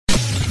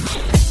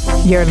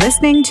You're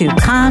listening to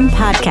Kan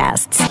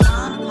Podcasts.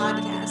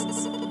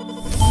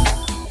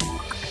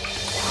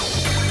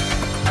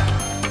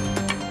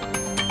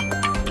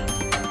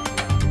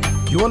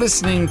 You are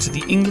listening to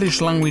the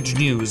English language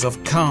news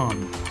of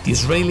Kan, the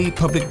Israeli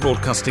Public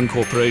Broadcasting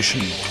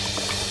Corporation.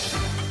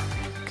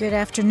 Good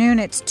afternoon.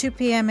 It's 2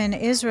 p.m. in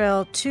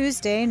Israel,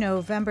 Tuesday,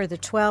 November the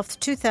 12th,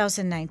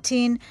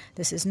 2019.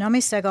 This is Nomi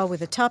Segal with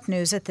the top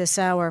news at this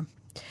hour.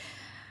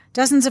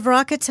 Dozens of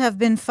rockets have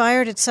been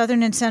fired at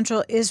southern and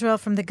central Israel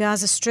from the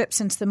Gaza Strip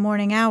since the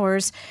morning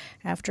hours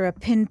after a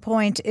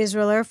pinpoint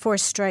Israel Air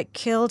Force strike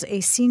killed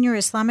a senior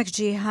Islamic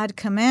Jihad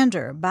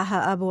commander, Baha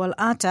Abu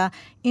al-Atta,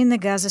 in the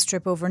Gaza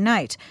Strip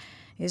overnight.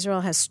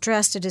 Israel has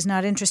stressed it is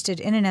not interested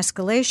in an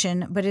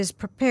escalation, but is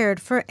prepared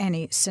for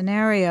any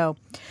scenario.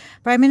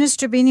 Prime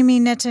Minister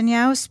Benjamin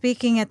Netanyahu,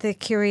 speaking at the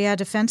Kiryat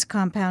defense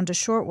compound a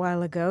short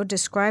while ago,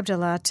 described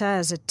al-Atta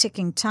as a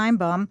ticking time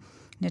bomb.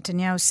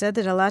 Netanyahu said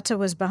that al-Atta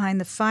was behind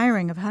the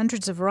firing of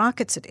hundreds of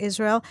rockets at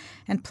Israel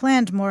and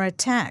planned more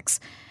attacks.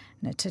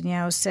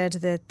 Netanyahu said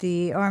that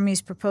the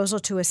army's proposal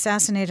to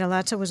assassinate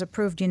al-Atta was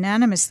approved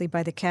unanimously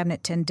by the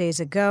cabinet 10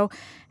 days ago,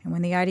 and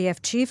when the IDF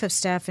chief of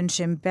staff in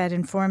Shin Bet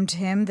informed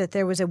him that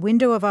there was a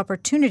window of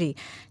opportunity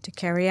to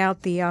carry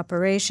out the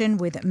operation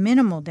with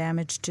minimal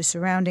damage to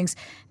surroundings,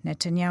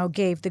 Netanyahu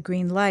gave the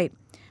green light.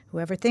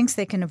 Whoever thinks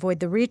they can avoid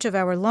the reach of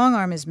our long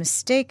arm is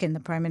mistaken, the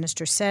prime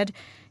minister said.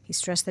 He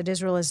stressed that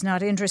Israel is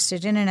not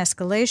interested in an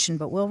escalation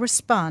but will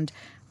respond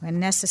when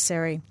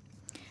necessary.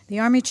 The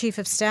Army Chief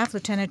of Staff,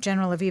 Lieutenant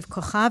General Aviv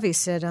Kochavi,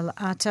 said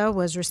al-Atta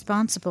was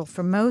responsible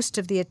for most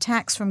of the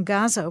attacks from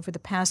Gaza over the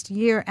past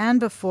year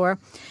and before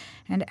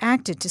and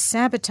acted to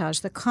sabotage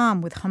the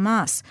calm with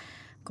Hamas.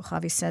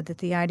 Kochavi said that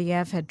the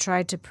IDF had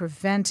tried to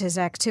prevent his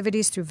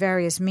activities through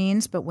various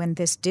means, but when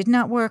this did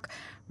not work,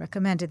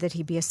 recommended that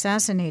he be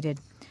assassinated.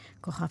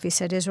 Kochavi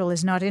said Israel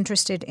is not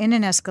interested in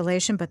an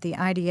escalation, but the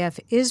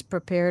IDF is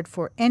prepared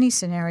for any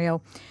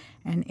scenario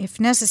and, if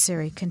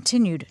necessary,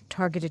 continued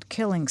targeted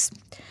killings.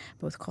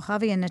 Both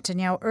Kochavi and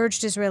Netanyahu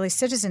urged Israeli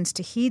citizens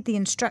to heed the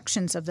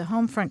instructions of the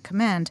Home Front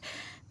Command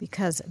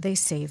because they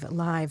save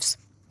lives.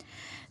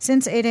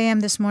 Since 8 a.m.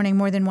 this morning,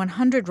 more than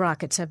 100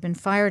 rockets have been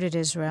fired at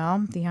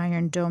Israel, the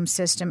Iron Dome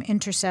system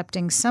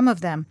intercepting some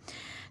of them.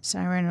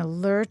 Siren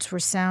alerts were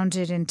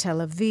sounded in Tel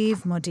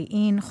Aviv,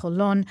 Modi'in,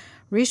 Holon,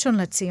 Rishon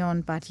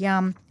LeZion, Bat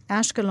Yam,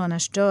 Ashkelon,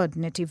 Ashdod,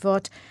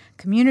 Netivot,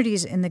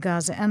 communities in the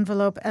Gaza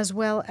envelope, as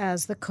well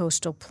as the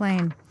coastal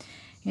plain.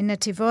 In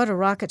Netivot, a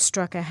rocket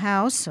struck a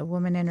house. A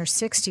woman in her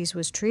 60s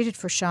was treated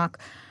for shock.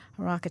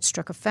 A rocket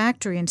struck a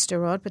factory in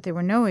Sderot, but there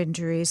were no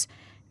injuries.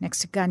 Next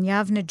to Gan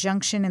Yavne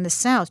Junction in the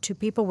south, 2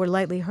 people were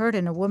lightly hurt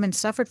and a woman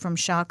suffered from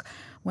shock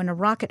when a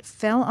rocket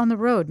fell on the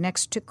road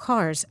next to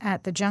cars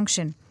at the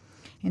junction.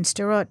 In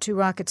Sderot, 2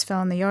 rockets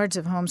fell in the yards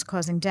of homes,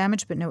 causing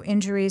damage but no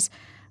injuries.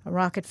 A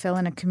rocket fell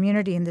in a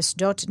community in the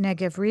Sdot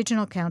Negev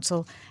Regional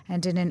Council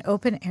and in an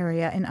open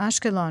area in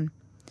Ashkelon.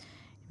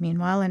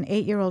 Meanwhile, an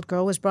 8-year-old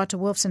girl was brought to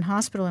Wolfson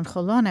Hospital in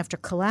Holon after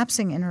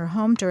collapsing in her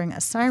home during a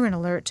siren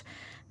alert.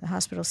 The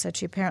hospital said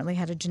she apparently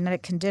had a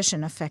genetic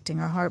condition affecting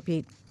her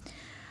heartbeat.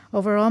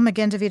 Overall,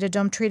 Magen David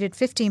Adom treated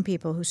 15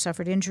 people who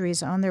suffered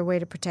injuries on their way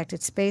to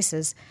protected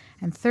spaces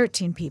and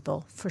 13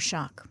 people for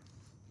shock.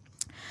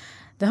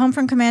 The Home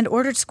Front Command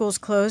ordered schools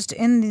closed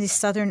in the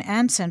southern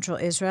and central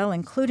Israel,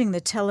 including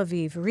the Tel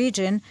Aviv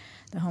region.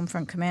 The Home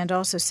Front Command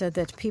also said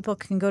that people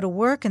can go to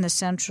work in the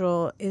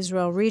central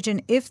Israel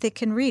region if they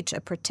can reach a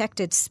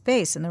protected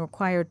space in the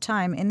required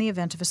time in the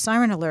event of a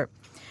siren alert.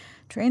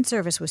 Train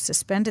service was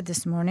suspended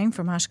this morning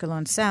from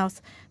Ashkelon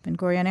south. Ben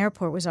Gurion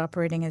Airport was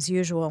operating as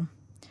usual.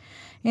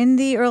 In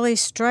the early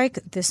strike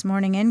this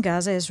morning in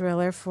Gaza,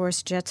 Israel Air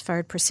Force jets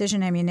fired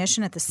precision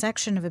ammunition at the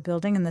section of a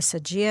building in the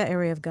Sajia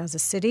area of Gaza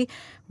City,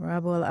 where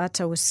Abu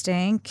al-Atta was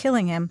staying,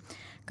 killing him.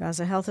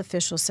 Gaza health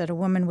officials said a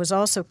woman was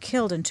also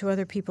killed and 2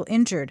 other people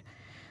injured.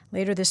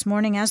 Later this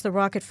morning, as the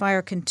rocket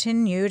fire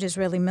continued,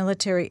 Israeli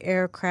military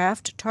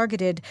aircraft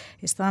targeted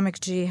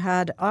Islamic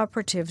Jihad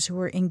operatives who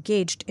were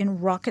engaged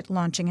in rocket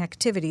launching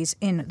activities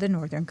in the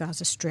northern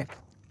Gaza Strip.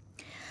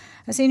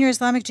 A senior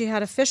Islamic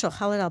Jihad official,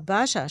 Khalid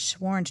al-Bashash,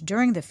 warned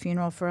during the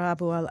funeral for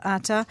Abu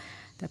al-Atta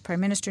that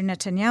Prime Minister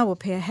Netanyahu will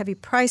pay a heavy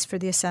price for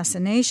the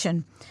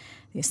assassination.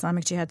 The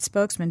Islamic Jihad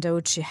spokesman,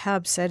 Daoud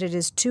Shihab, said it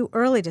is too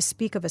early to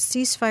speak of a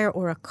ceasefire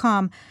or a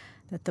calm,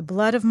 that the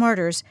blood of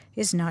martyrs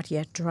is not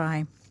yet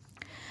dry.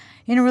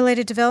 In a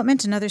related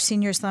development, another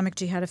senior Islamic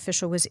Jihad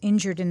official was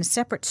injured in a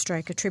separate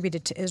strike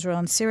attributed to Israel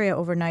and Syria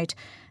overnight.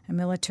 A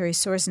military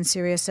source in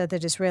Syria said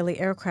that Israeli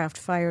aircraft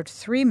fired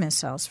 3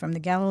 missiles from the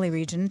Galilee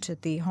region to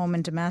the home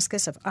in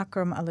Damascus of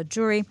Akram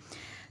al-Ajuri.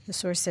 The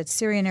source said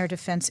Syrian air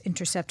defense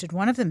intercepted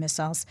one of the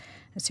missiles.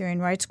 A Syrian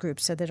rights group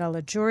said that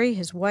al-Ajuri,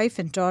 his wife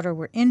and daughter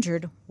were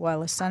injured,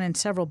 while a son and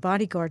several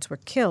bodyguards were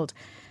killed.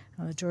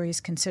 Al-Ajuri is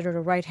considered a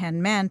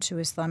right-hand man to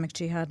Islamic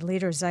Jihad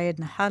leader Zayed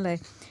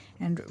Nahaleh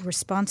and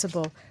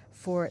responsible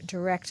for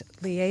direct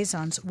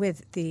liaisons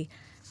with the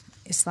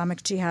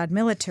Islamic Jihad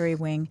military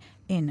wing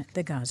in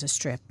the Gaza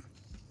Strip.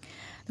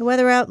 The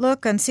weather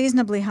outlook: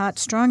 unseasonably hot,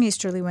 strong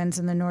easterly winds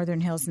in the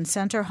northern hills and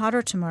center.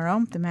 Hotter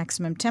tomorrow. The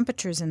maximum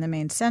temperatures in the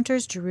main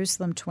centers: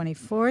 Jerusalem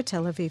 24,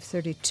 Tel Aviv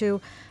 32,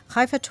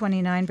 Haifa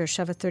 29,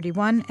 Beersheva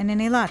 31, and in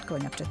Eilat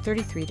going up to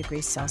 33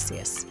 degrees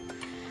Celsius.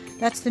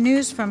 That's the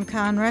news from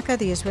Kan Reka,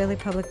 the Israeli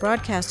Public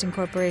Broadcasting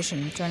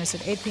Corporation. Join us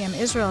at 8 p.m.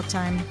 Israel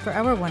time for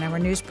our one-hour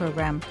news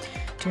program.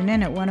 Tune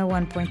in at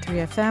 101.3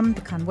 FM,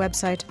 the Kan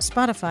website,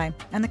 Spotify,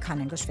 and the Kan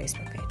English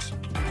Facebook page.